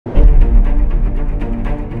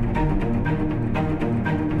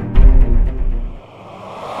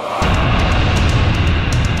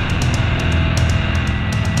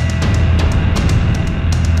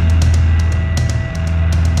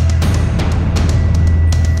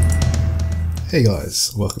Hey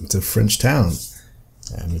guys, welcome to French Town,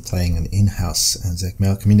 and we're playing an in-house Anzac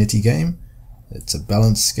Mail community game. It's a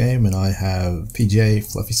balanced game, and I have PJ,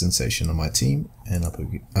 Fluffy Sensation on my team, and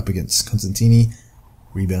up against Constantini,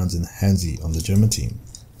 Rebounds, and Hansi on the German team.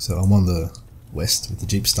 So I'm on the west with the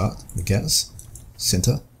Jeep start, the Gaz,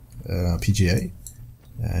 center, PGA,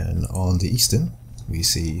 and on the eastern we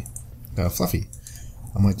see Fluffy.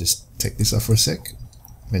 I might just take this off for a sec,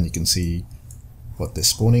 then you can see what they're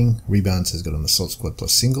spawning. Rebounds has got an assault squad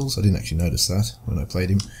plus singles. I didn't actually notice that when I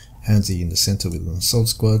played him. Hansi in the center with an assault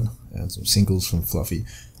squad and some singles from Fluffy.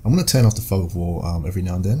 I'm going to turn off the fog of war every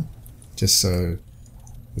now and then, just so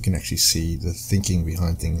we can actually see the thinking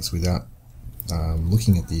behind things without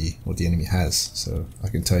looking at what the enemy has, so I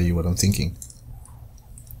can tell you what I'm thinking.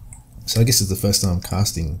 So I guess it's the first time I'm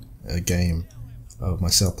casting a game of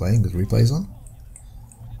myself playing with replays on,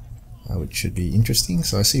 which should be interesting.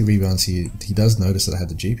 So I see Rebounds here. He does notice that I had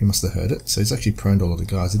the Jeep. He must have heard it, so he's actually prone to a lot of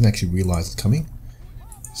guys. Didn't actually realise it coming,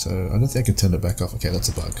 so I don't think I can turn it back off. Okay, that's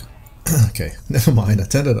a bug. Okay, never mind. I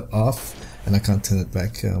turned it off and I can't turn it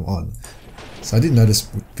back on. So I didn't notice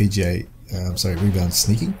PGA, Rebounds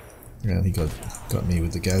sneaking, and he got me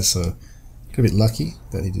with the Gaz. So got a bit lucky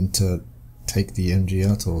that he didn't take the MG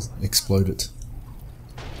out or explode it.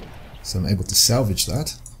 So I'm able to salvage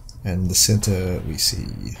that. And in the center we see,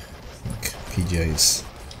 I think PJ's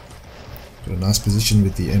got a nice position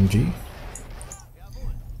with the MG.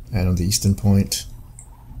 And on the eastern point,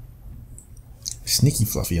 sneaky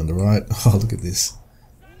Fluffy on the right. Oh, look at this.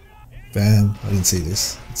 Bam, I didn't see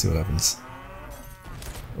this. Let's see what happens.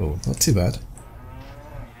 Oh, not too bad.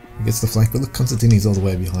 He gets the flank, but look, Constantini's all the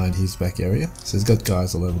way behind his back area. So he's got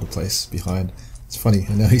guys all over the place behind. It's funny,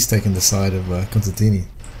 and now he's taking the side of Constantini.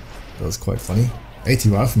 That was quite funny. 80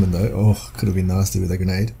 rifleman though. Oh, could have been nasty with a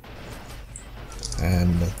grenade.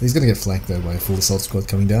 And he's going to get flanked though by a full assault squad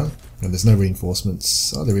coming down. And there's no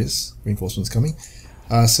reinforcements. Oh, there is. Reinforcements coming.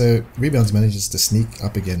 So Rebounds manages to sneak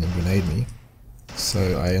up again and grenade me.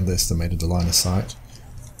 So I underestimated the line of sight.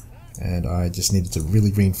 And I just needed to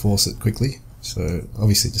really reinforce it quickly. So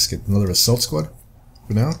obviously just get another assault squad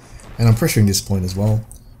for now. And I'm pressuring this point as well.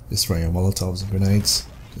 Just throwing out molotovs and grenades.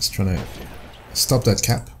 Just trying to stop that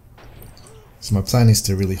cap. So my plan is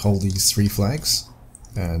to really hold these three flags.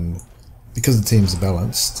 And because the teams are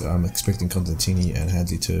balanced, I'm expecting Constantini and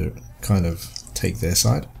Hansi to kind of take their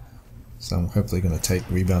side. So I'm hopefully going to take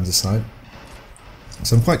Rebounds aside.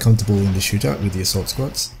 So I'm quite comfortable in the shootout with the assault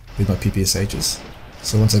squads, with my PPSHs.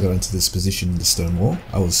 So once I got into this position in the stone wall,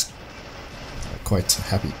 I was quite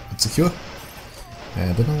happy and secure.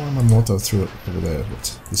 And I don't know why my Molotov threw it over there,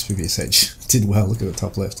 but this PPSH did well. Look at the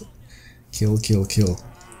top left. Kill, kill, kill.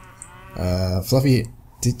 Fluffy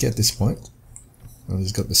did get this point. And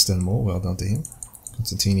he's got the stone wall, well done to him.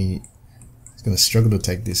 Constantini is going to struggle to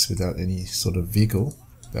take this without any sort of vehicle.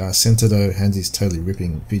 Center though, Hansi's totally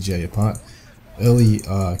ripping PGA apart. Early,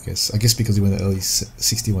 I guess because he went early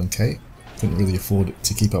 61k, couldn't really afford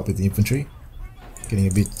to keep up with the infantry. Getting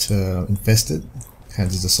a bit infested.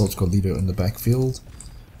 Hansi's assault squad leader in the backfield.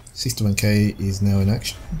 61k is now in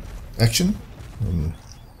action.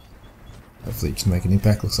 Hopefully it can make an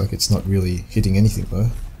impact. Looks like it's not really hitting anything though.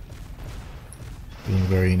 Being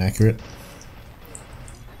very inaccurate.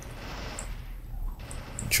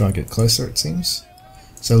 Try and get closer, it seems.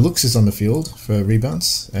 So Lux is on the field for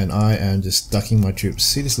Rebounds, and I am just ducking my troops.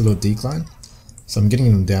 See this little decline? So I'm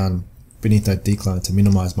getting them down beneath that decline to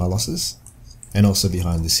minimize my losses, and also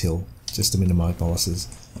behind this hill, just to minimize my losses.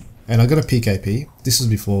 And I got a PKP. This was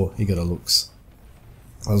before he got a Lux.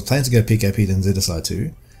 I was planning to go PKP then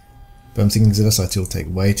ZSI2, but I'm thinking ZSI2 will take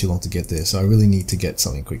way too long to get there, so I really need to get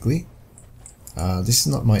something quickly. This is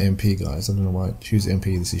not my MP, guys. I don't know whose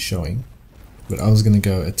MP this is showing, but I was going to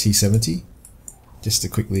go a T70 just to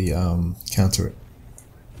quickly counter it.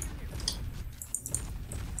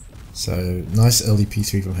 So nice early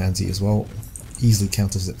P3 from Hansi as well. Easily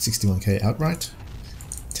counters that 61k outright.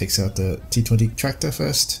 Takes out the T20 tractor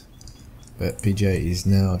first, but PJ is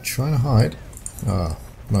now trying to hide. Ah,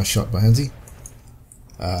 nice shot by Hansi.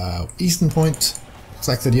 Eastern point,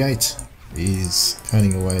 Flag 38 is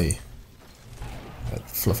pounding away at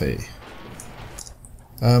Fluffy.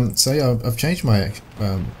 So yeah, I've changed my,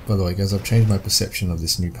 by the way guys, I've changed my perception of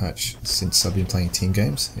this new patch since I've been playing team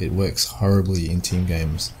games. It works horribly in team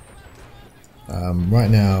games. Right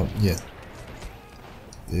now, yeah,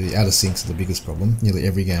 the out of syncs are the biggest problem. Nearly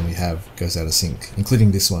every game we have goes out of sync,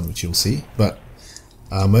 including this one, which you'll see, but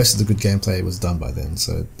most of the good gameplay was done by then,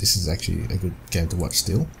 so this is actually a good game to watch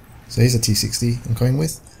still. So here's a T60 I'm going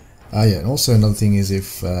with. Yeah, and also another thing is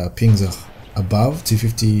if pings are above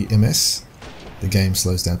 250 ms, the game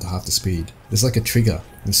slows down to half the speed. There's like a trigger.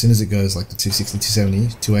 As soon as it goes like to 260,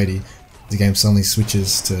 270, 280, the game suddenly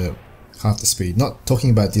switches to half the speed. Not talking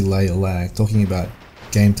about delay or lag, talking about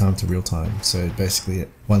game time to real time. So basically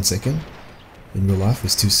 1 second in real life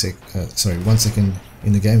is 1 second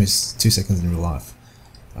in the game is 2 seconds in real life.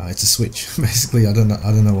 It's a switch. Basically, I don't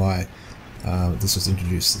know why this was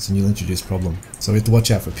introduced. It's a new introduced problem. So we have to watch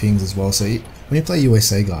out for pings as well. So when you play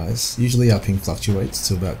USA, guys, usually our ping fluctuates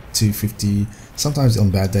to about 250, sometimes on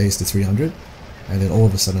bad days to 300, and then all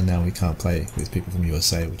of a sudden now we can't play with people from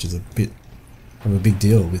USA, which is a bit of a big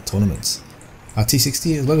deal with tournaments.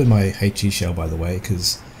 T60 is loaded my HE shell, by the way,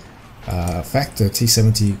 because fact the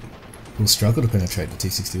T70 will struggle to penetrate the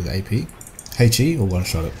T60 with AP. HE will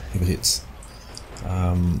one-shot it if it hits.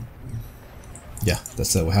 Yeah,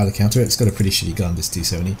 that's how to counter it. It's got a pretty shitty gun, this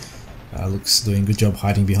T70. Looks doing a good job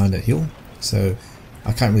hiding behind that hill, so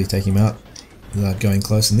I can't really take him out without going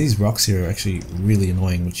close. And these rocks here are actually really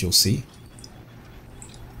annoying, which you'll see.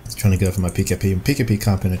 Trying to go for my PKP, and PKP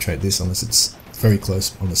can't penetrate this unless it's very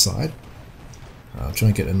close on the side. I'm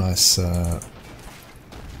trying to get a nice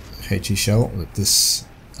HE shell with this.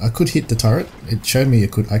 I could hit the turret. It showed me I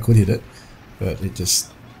could hit it, but it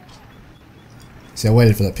just... See, I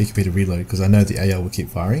waited for that PKP to reload because I know the AL would keep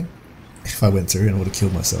firing if I went through, and I would have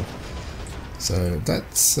killed myself. So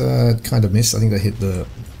that's kind of missed. I think they hit the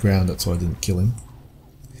ground, that's why I didn't kill him.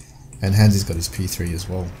 And Hansy's got his P3 as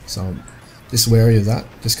well, so I'm just wary of that.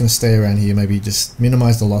 Just going to stay around here, maybe just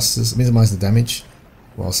minimize the losses, minimize the damage,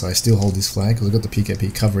 whilst I still hold this flag, because I've got the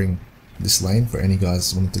PKP covering this lane for any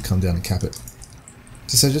guys wanting to come down and cap it.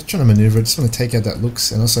 So just trying to maneuver, I just want to take out that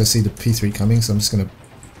looks, and also I see the P3 coming, so I'm just going to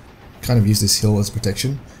kind of use this hill as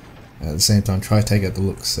protection. At the same time, try to take out the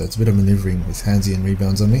looks, so it's a bit of maneuvering with Hansy and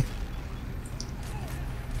rebounds on me.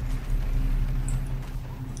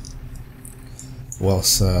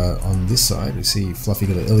 Whilst on this side, we see Fluffy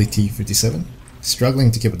got an LET-57,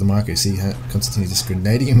 struggling to keep up the marker. You see Constantine just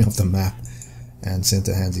grenading him off the map, and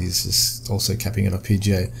Center Hansy is just also capping it off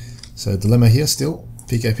PGA. So dilemma here still.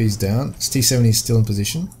 PKP is down. T70 is still in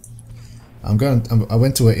position. I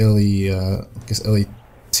went to a LET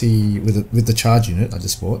with the charge unit I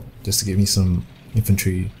just bought, just to give me some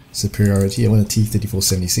infantry superiority. I went a T34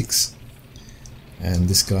 76, and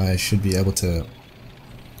this guy should be able to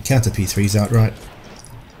counter P3s outright.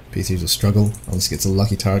 P3s will struggle unless he gets a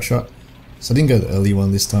lucky turret shot. So I didn't go the early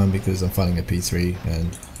one this time because I'm fighting a P3 and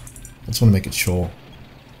I just want to make it sure.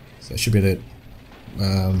 So I should be able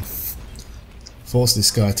to force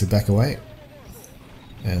this guy to back away,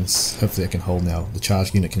 and hopefully I can hold now. The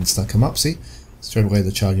charge unit can start come up, see? Straight away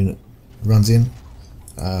the charge unit runs in.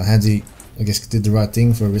 Hansy, I guess, did the right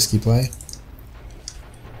thing for a risky play.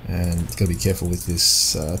 And got to be careful with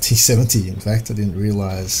this T70. In fact, I didn't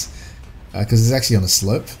realise, because it's actually on a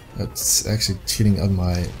slope. It's actually shooting on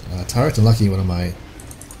my turret, and lucky one of my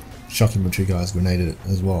shock infantry guys grenaded it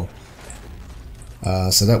as well.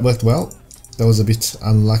 So that worked well. That was a bit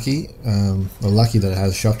unlucky. Well, lucky that it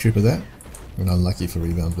has a shock trooper there, and unlucky for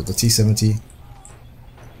rebound. But the T70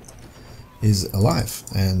 is alive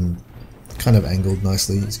and kind of angled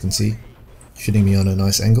nicely, as you can see, shooting me on a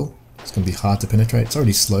nice angle. It's going to be hard to penetrate. It's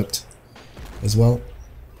already sloped as well.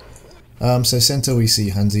 So center we see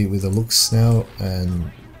Hansy with the looks now,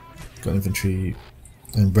 and got infantry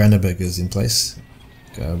and Brandenburgers in place.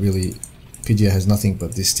 Really, PGA has nothing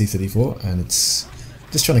but this T34, and it's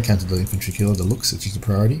just trying to counter the infantry killer, the looks, which is the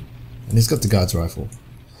priority. And he's got the guards rifle.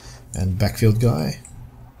 And backfield guy.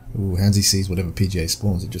 Ooh, Hansy sees whatever PGA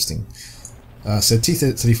spawns, interesting. So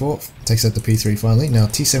T34 takes out the P3 finally. Now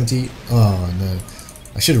T70, oh no,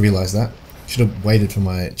 I should have realised that. Should have waited for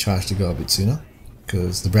my charge to go a bit sooner,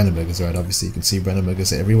 because the Brandenburgers are out, obviously you can see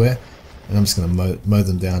Brandenburgers everywhere, and I'm just going to mow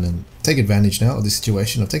them down and take advantage now of this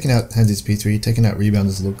situation. I've taken out Hansy's P3, taken out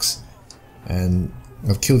Rebounder's looks, and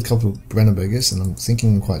I've killed a couple of Brandenburgers, and I'm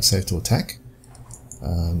thinking I'm quite safe to attack.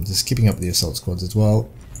 Just keeping up the assault squads as well.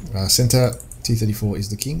 Center, T34 is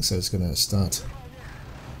the king, so it's going to start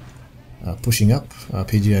pushing up.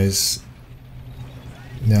 PGA is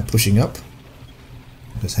now pushing up,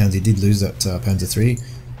 because Hansy did lose that Panzer III,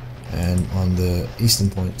 and on the eastern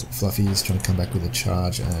point Fluffy is trying to come back with a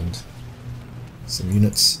charge and some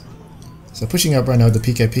units. So pushing up right now, the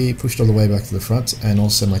PKP pushed all the way back to the front, and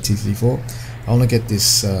also my T34. I want to get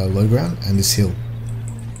this low ground and this hill,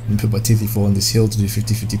 and put my T34 on this hill to do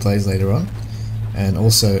 50-50 plays later on, and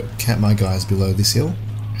also camp my guys below this hill.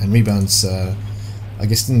 And Rebounds I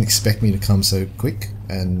guess didn't expect me to come so quick,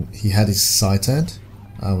 and he had his side turned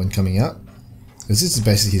when coming out, because this is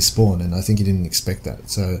basically his spawn, and I think he didn't expect that,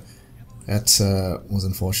 so that was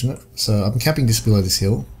unfortunate. So I'm camping just below this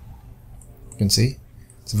hill, you can see.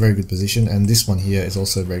 It's a very good position, and this one here is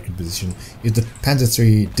also a very good position. If the Panzer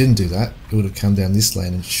III didn't do that, it would have come down this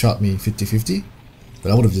lane and shot me 50-50,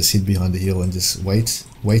 but I would have just hid behind the hill and just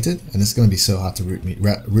waited, and it's going to be so hard to root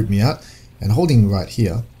me out. And holding right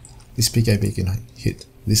here, this PKP can hit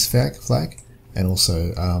this flag and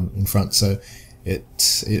also in front, so it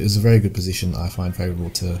is a very good position. I find favourable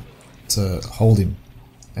to hold him,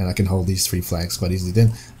 and I can hold these 3 flags quite easily.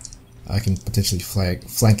 Then I can potentially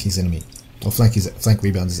flank his enemy, or flank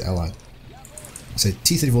rebound his ally. So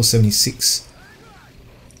T34 76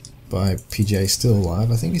 by PJ still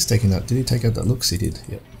alive. I think he's taken out. Did he take out that looks? He did.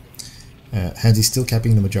 Yep. Hansy's still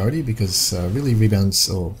capping the majority because really rebounds,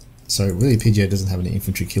 or sorry, really PJ doesn't have any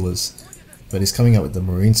infantry killers, but he's coming out with the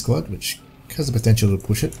Marine squad, which has the potential to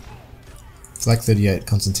push it. Flag 38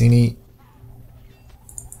 Constantini.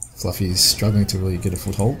 Fluffy is struggling to really get a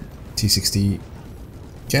foothold. T60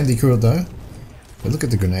 can decrew it though. But look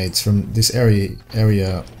at the grenades from this area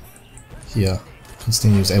here.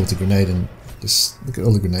 Constantini was able to grenade, and just look at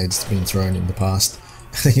all the grenades being thrown in the past.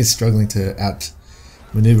 I think he's struggling to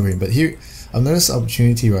outmaneuver him. But here, I've noticed the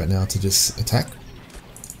opportunity right now to just attack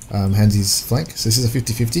Hansy's flank. So this is a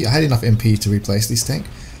 50-50. I had enough MP to replace this tank,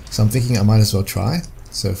 so I'm thinking I might as well try.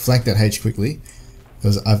 So flank that H quickly,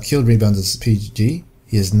 because I've killed Rebounder's PG.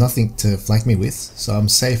 He has nothing to flank me with, so I'm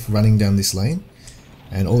safe running down this lane.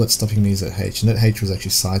 And all that's stopping me is that H, and that H was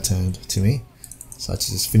actually side turned to me, so I had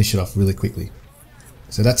to just finish it off really quickly.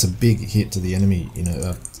 So that's a big hit to the enemy, you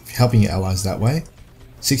know, helping your allies that way.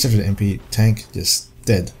 600 MP tank just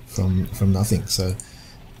dead from nothing. So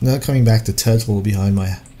now coming back to turtle behind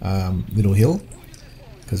my little hill,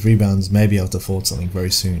 because rebounds may be able to afford something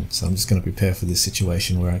very soon. So I'm just going to prepare for this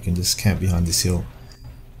situation where I can just camp behind this hill.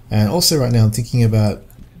 And also right now I'm thinking about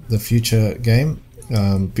the future game.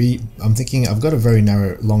 I'm thinking I've got a very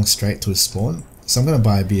narrow long straight to a spawn, so I'm going to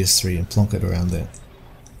buy a BS3 and plonk it around there.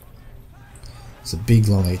 It's a big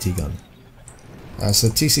long AT gun. So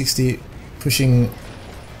T60 pushing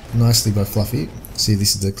nicely by Fluffy. See,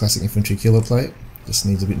 this is the classic infantry killer play. Just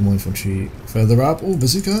needs a bit more infantry further up. Oh,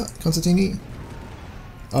 bazooka, Constantini.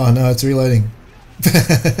 Oh no, it's reloading.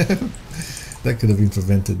 That could have been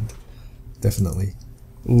prevented, definitely.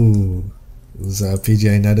 Ooh. It was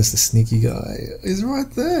PJ noticed the sneaky guy. He's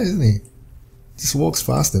right there, isn't he? Just walks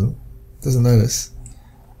past him. Doesn't notice.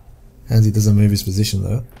 Hansy doesn't move his position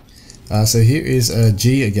though. So here is a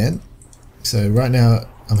G again. So right now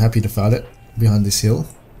I'm happy to fight it behind this hill.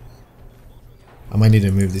 I might need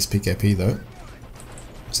to move this PKP though.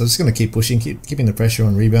 So I'm just going to keep pushing, keeping the pressure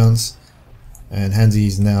on rebounds. And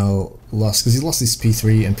Hansy's now lost, because he lost his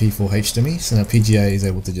P3 and P4H to me. So now PGA is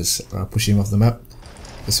able to just push him off the map.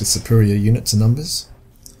 Just with superior units and numbers,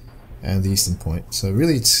 and the Eastern Point. So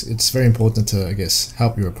really it's very important to, I guess,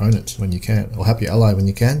 help your opponent when you can, or help your ally when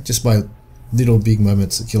you can, just by little big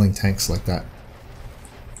moments of killing tanks like that,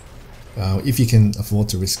 if you can afford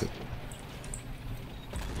to risk it.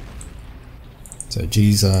 So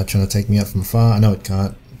G's trying to take me out from afar. I know it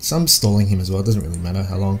can't, so I'm stalling him as well. It doesn't really matter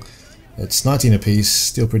how long. It's 19 apiece,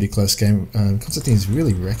 still pretty close game. Constantine's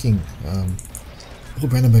really wrecking. Oh,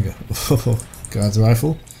 Brandenburger. Guards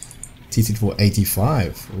rifle. T34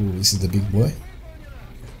 85. Ooh, this is the big boy.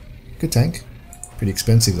 Good tank. Pretty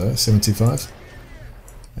expensive though, 725.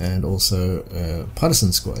 And also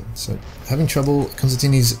partisan squad. So having trouble.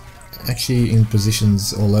 Constantini's actually in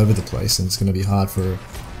positions all over the place, and it's going to be hard for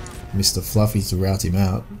Mr. Fluffy to rout him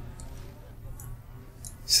out.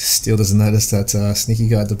 Still doesn't notice that sneaky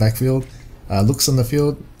guy at the backfield. Looks on the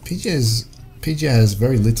field. PJ has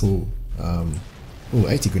very little. Ooh,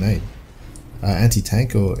 80 grenade.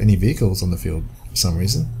 Anti-tank or any vehicles on the field for some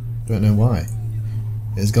reason. Don't know why.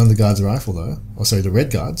 He's gone the guard's rifle though. Oh, sorry, the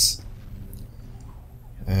red guards.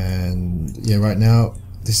 And yeah, right now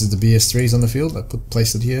this is the BS3s on the field. I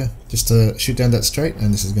placed it here just to shoot down that straight,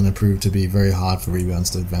 and this is going to prove to be very hard for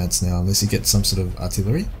rebounds to advance now unless he gets some sort of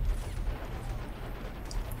artillery.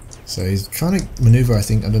 So he's trying to maneuver, I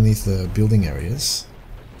think, underneath the building areas.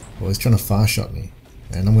 Well, he's trying to far shot me.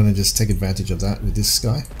 And I'm going to just take advantage of that with this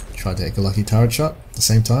guy. Try to take a lucky turret shot at the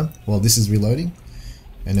same time while this is reloading.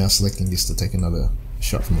 And now selecting this to take another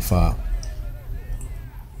shot from afar.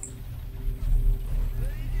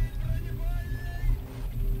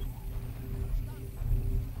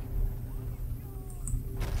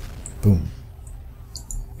 Boom.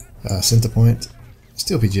 Center point.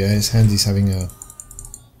 Still PGAs. Hansy's having a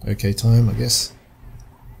okay time, I guess.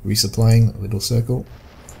 Resupplying a little circle.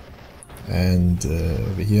 And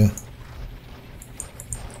over here,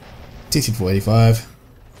 T34 85.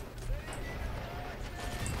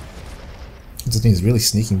 This thing is really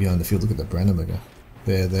sneaking behind the field. Look at the Brandenburger.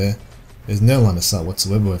 There. There's no line of sight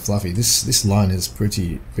whatsoever with Fluffy. This line is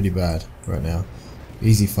pretty bad right now.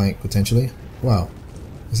 Easy flank potentially. Wow.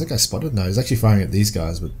 Is that guy spotted? No, he's actually firing at these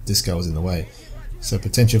guys, but this guy was in the way. So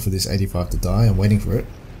potential for this 85 to die. I'm waiting for it.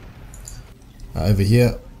 Over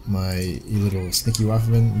here, my little sneaky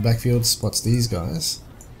rifleman in the backfield spots these guys.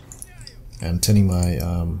 And turning my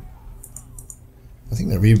I think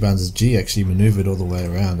that rebounds G actually maneuvered all the way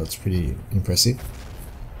around. That's pretty impressive.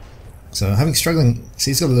 So having struggling,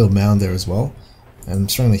 see he's got a little mound there as well, and I'm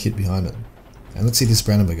struggling to hit behind it. And let's see this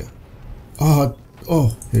Brandenburger. Oh,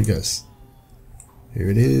 here it goes. Here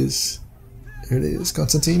it is. Here it is,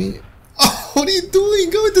 Constantini. Oh, what are you doing?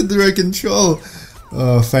 Go into direct control.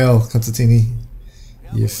 Oh, fail, Constantini.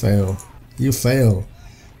 You fail. You fail.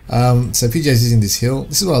 So PJ is using this hill.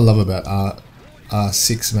 This is what I love about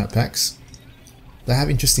R6 map packs. They have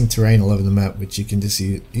interesting terrain all over the map, which you can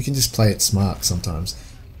just play it smart sometimes.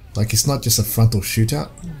 Like, it's not just a frontal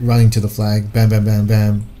shootout, running to the flag, bam bam bam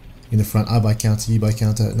bam, in the front, I buy counter, you buy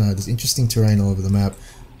counter. No, there's interesting terrain all over the map.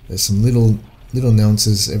 There's some little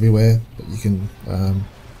nuances everywhere that you can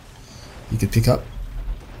pick up.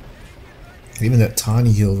 Even that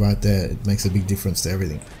tiny hill right there, it makes a big difference to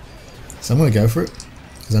everything. So I'm going to go for it,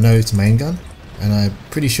 because I know it's main gun, and I'm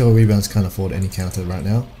pretty sure Rebounds can't afford any counter right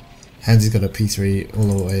now. Hansy's got a P3 all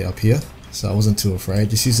the way up here, so I wasn't too afraid.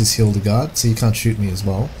 Just use this hill to guard, so you can't shoot me as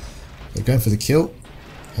well. So going for the kill,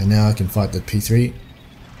 and now I can fight the P3.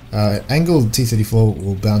 Angled T34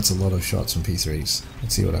 will bounce a lot of shots from P3s.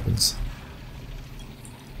 Let's see what happens.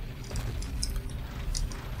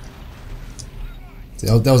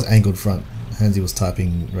 That was angled front. Hansy was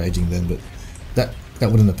typing raging then, but that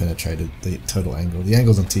wouldn't have penetrated the total angle. The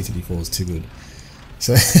angles on T34 is too good.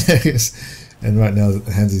 So and right now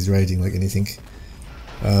Hansy's raging like anything.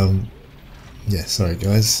 Yeah, sorry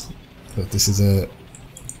guys, but this is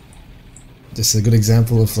just a good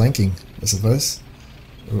example of flanking, I suppose.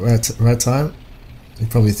 Right time. You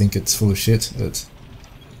probably think it's full of shit, but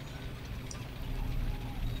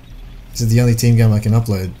this is the only team game I can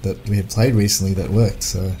upload that we had played recently that worked,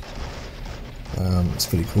 so it's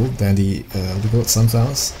pretty cool. Dandy, we got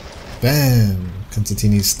sunflowers. Bam!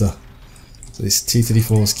 Constantini's stuff. So this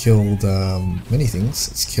T34's killed many things.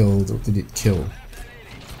 It's killed, what did it kill?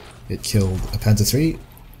 It killed a Panzer III,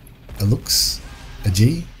 a Lux, a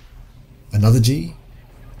G, another G,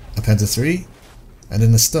 a Panzer III, and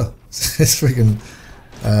then a Stu. It's freaking,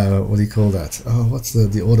 what do you call that? Oh, what's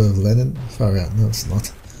the Order of Lenin? Far out, no it's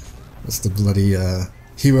not. That's the bloody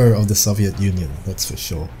hero of the Soviet Union, that's for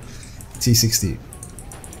sure. T60.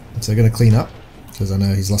 So I'm going to clean up, because I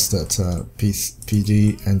know he's lost that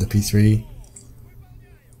PG and the P3.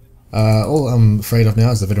 All I'm afraid of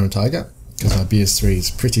now is the Veteran Tiger, because my BS3 is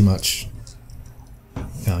pretty much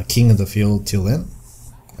king of the field till then.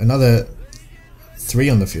 Another 3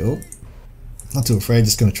 on the field. Not too afraid,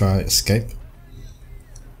 just going to try escape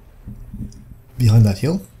behind that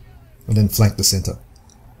hill, and then flank the center.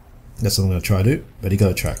 That's what I'm going to try to do, but he got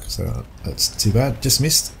a track, so that's too bad. Just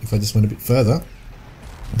missed. If I just went a bit further,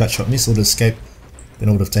 that shot missed, would have escaped, then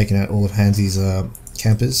I would have taken out all of Hansy's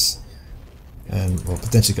campers, and well,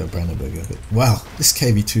 potentially got Brandenburger. But wow, this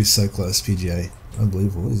KV2 is so close, PGA.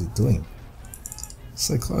 Unbelievable, what is it doing?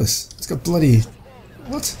 So close. It's got bloody...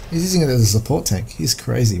 What? He's using it as a support tank. He's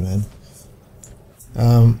crazy, man.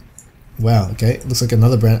 Wow, okay, looks like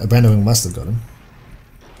another Brandenburger must have got him.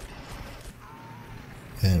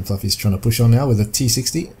 And Fluffy's trying to push on now with a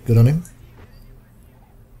T60. Good on him.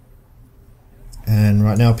 And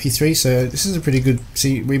right now P3, so this is a pretty good...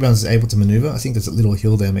 See, Rebounds is able to maneuver. I think there's a little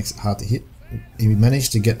hill there, makes it hard to hit. He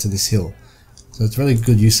managed to get to this hill. So it's really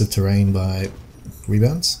good use of terrain by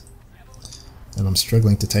Rebounds. And I'm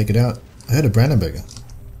struggling to take it out. I heard a Brandenburger.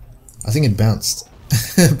 I think it bounced.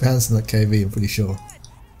 It bounced in that KV, I'm pretty sure.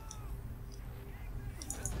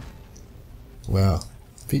 Wow.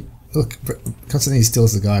 Look, Constantine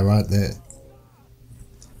steals the guy right there.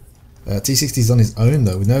 T60's on his own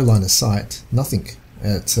though, with no line of sight, nothing.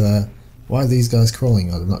 Why are these guys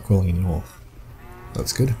crawling? Oh, they're not crawling anymore.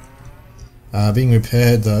 That's good. Being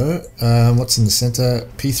repaired though. What's in the center?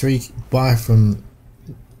 P3 buy from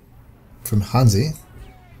Hansi.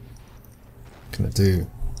 Gonna do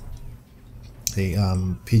the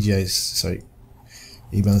PGA's. Sorry,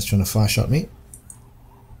 Eban's trying to fire shot me.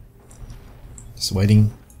 Just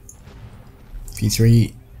waiting.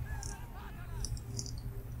 P3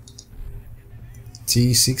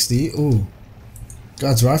 T60. Ooh,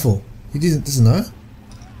 guard's rifle. He doesn't know.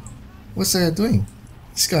 What's that guy doing?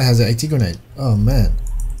 This guy has an AT grenade. Oh man,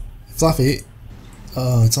 Fluffy.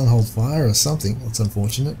 Oh, it's on hold fire or something. That's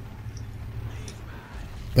unfortunate.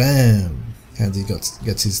 Bam. Handy gets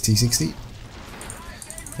his T60.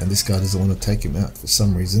 and this guy doesn't want to take him out for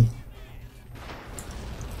some reason.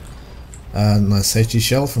 Nice HG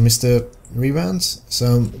shell from Mr. Rebounds.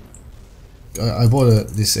 So I bought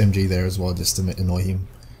this MG there as well just to annoy him.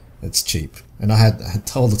 It's cheap, and I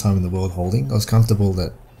had all the time in the world holding. I was comfortable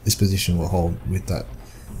that this position will hold with that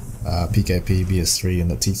PKP, BS3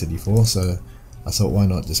 and the T34, so I thought why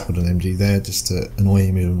not just put an MG there just to annoy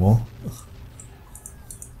him even more.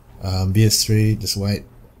 BS3, just wait.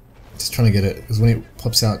 Just trying to get it, because when it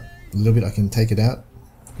pops out a little bit I can take it out,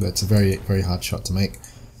 but it's a very hard shot to make.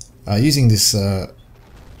 Using this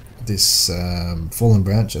fallen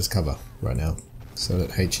branch as cover right now, so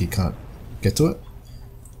that HE can't get to it.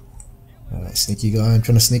 Sneaky guy. I'm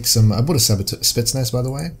trying to sneak some. I bought a Spetsnaz, by the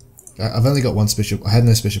way. I've only got one special. I had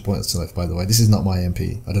no special points left, by the way. This is not my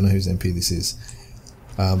MP. I don't know whose MP this is.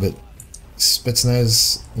 But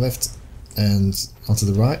Spetsnaz left and onto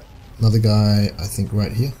the right. Another guy, I think,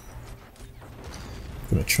 right here. I'm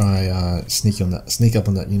gonna try sneak up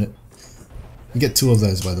on that unit. You get 2 of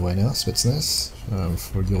those, by the way, now, Spetsnaz,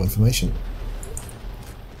 for your information.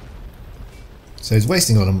 So he's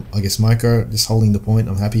wasting on him, I guess, micro, just holding the point.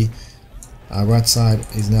 I'm happy. Right side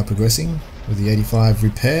is now progressing with the 85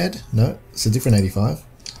 repaired. No, it's a different 85.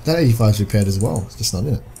 That 85 is repaired as well, it's just not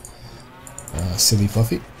in it. Silly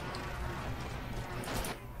Puffy.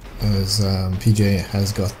 As PJ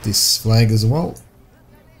has got this flag as well.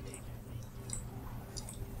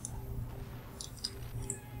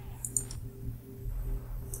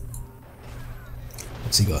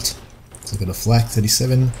 What's he got? He's got a flak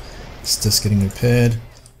 37. It's just getting repaired.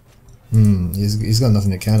 He's got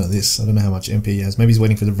nothing to counter this. I don't know how much MP he has. Maybe he's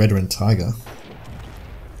waiting for the veteran Tiger.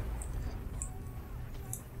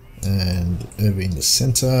 And over in the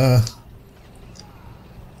center,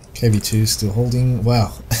 KV2 still holding.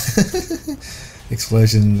 Wow.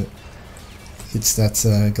 Explosion hits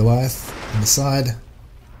that Goliath on the side.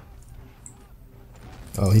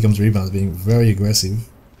 Oh, here comes Rebounds being very aggressive.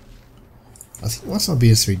 I think, what's my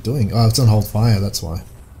BS3 doing? Oh, it's on hold fire, that's why.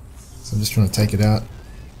 So I'm just trying to take it out.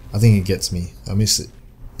 I think it gets me. I miss it.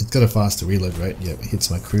 It's got a faster reload rate. Yeah, it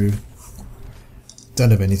hits my crew.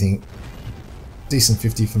 Don't have anything. Decent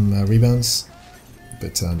 50 from Rebounds,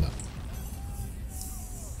 but no.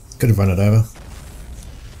 Could have run it over.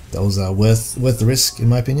 That was worth the risk, in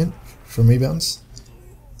my opinion, from Rebounds.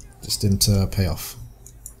 Just didn't pay off.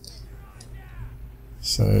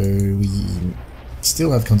 So we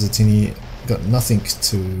still have Constantini. Got nothing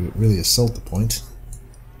to really assault the point.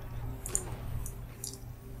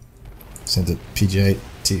 Sent it PG8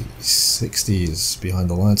 T60 is behind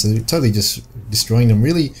the line, so they're totally just destroying them.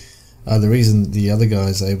 Really, the reason the other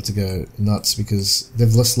guys are able to go nuts because they've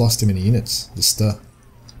just lost too many units. The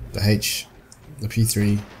H, the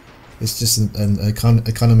P3. It's just an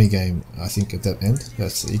economy game, I think, at that end.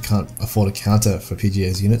 You can't afford a counter for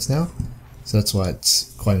PGA's units now, so that's why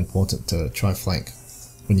it's quite important to try flank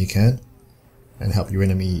when you can and help your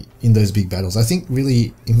enemy in those big battles. I think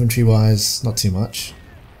really infantry-wise, not too much.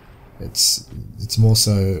 It's more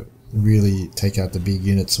so really take out the big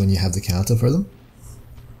units when you have the counter for them.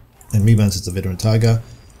 And Rebounds is the veteran Tiger.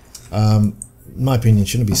 In my opinion,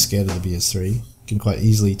 shouldn't be scared of the BS3. Can quite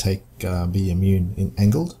easily be immune in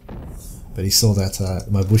angled. But he saw that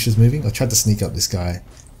my bush is moving. I tried to sneak up this guy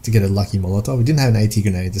to get a lucky Molotov. We didn't have an AT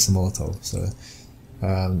grenade, just a Molotov. So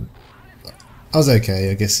I was okay.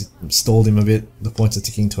 I guess it stalled him a bit. The points are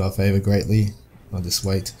ticking to our favour greatly. I'll just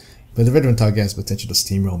wait. But the veteran Tiger has potential to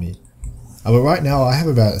steamroll me. But right now I have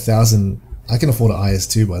about 1,000. I can afford an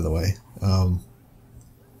IS2, by the way.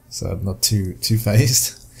 So I'm not too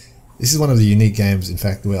phased. This is one of the unique games, in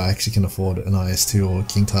fact, where I actually can afford an IS2 or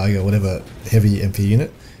King Tiger, whatever heavy MP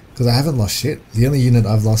unit, because I haven't lost shit. The only unit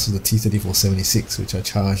I've lost was the T34 76, which I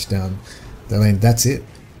charged down the lane. That's it.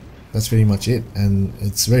 That's pretty much it. And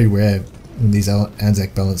it's very rare in these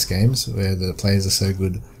Anzac balance games where the players are so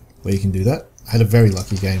good where you can do that. I had a very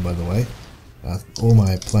lucky game, by the way. All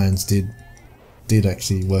my plans did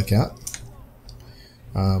actually work out.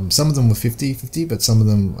 Some of them were 50-50, but some of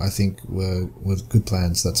them I think were good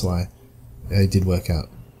plans. That's why they did work out.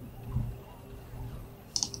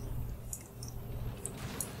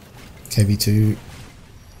 KV2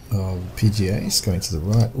 PGA is going to the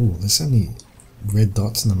right. Oh, there's so many red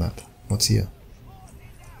dots on the map. What's here?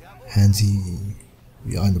 Handsy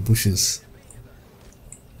behind the bushes.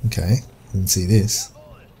 Okay, didn't see this.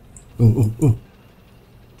 Ooh, ooh, ooh.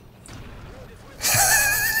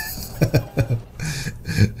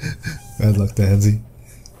 Bad luck to Handsy.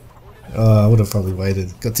 I would have probably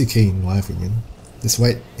waited. Got too keen, in my opinion. Just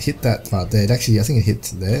wait, hit that part there. It actually, I think it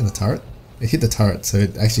hit there in the turret. It hit the turret, so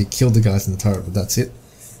it actually killed the guys in the turret, but that's it.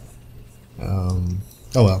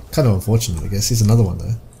 Oh well, kind of unfortunate I guess. Here's another one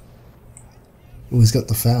though. Oh, he's got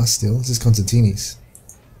the Faust still. This is Constantini's.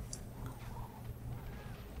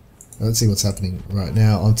 Let's see what's happening right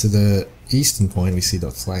now. Onto the eastern point, we see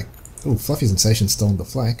the flak. Oh, Fluffy Sensation stolen the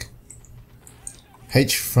flak.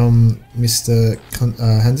 H from Mr.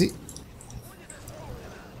 Hansi.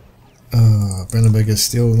 Brennenberger's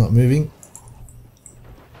still not moving.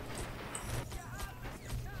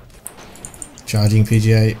 Charging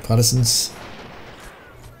PGA Partisans.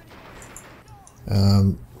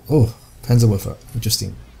 Oh, Panzerwerfer.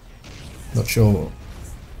 Interesting. Not sure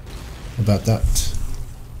about that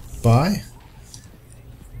buy.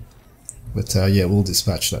 But yeah, we'll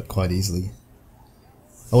dispatch that quite easily.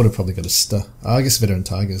 I would have probably got a I guess Veteran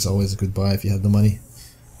Tiger is always a good buy if you have the money.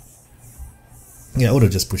 Yeah, I would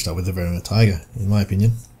have just pushed up with the Veteran Tiger, in my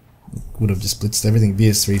opinion. Would have just blitzed everything.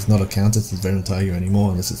 VS3 is not a counter to the Veteran Tiger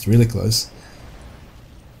anymore unless it's really close.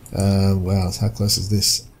 Wow, how close is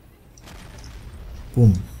this?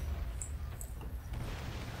 Boom.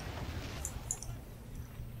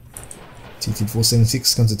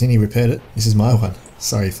 T3476 Constantini repaired it. This is my one.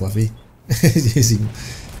 Sorry, Fluffy. Using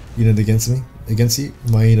unit against me. Against you.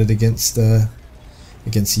 My unit against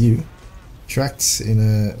you. Tracked in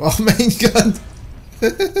a... Oh, main gun!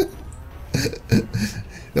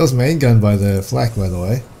 That was main gun by the flak, by the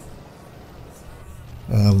way.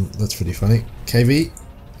 That's pretty funny. KV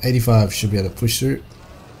 85 should be able to push through.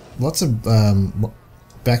 Lots of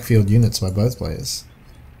backfield units by both players.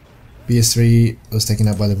 BS3 was taken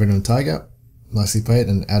out by the Veteran Tiger. Nicely played,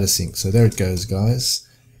 and out of sync. So there it goes, guys.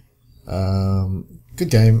 Good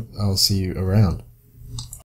game. I'll see you around.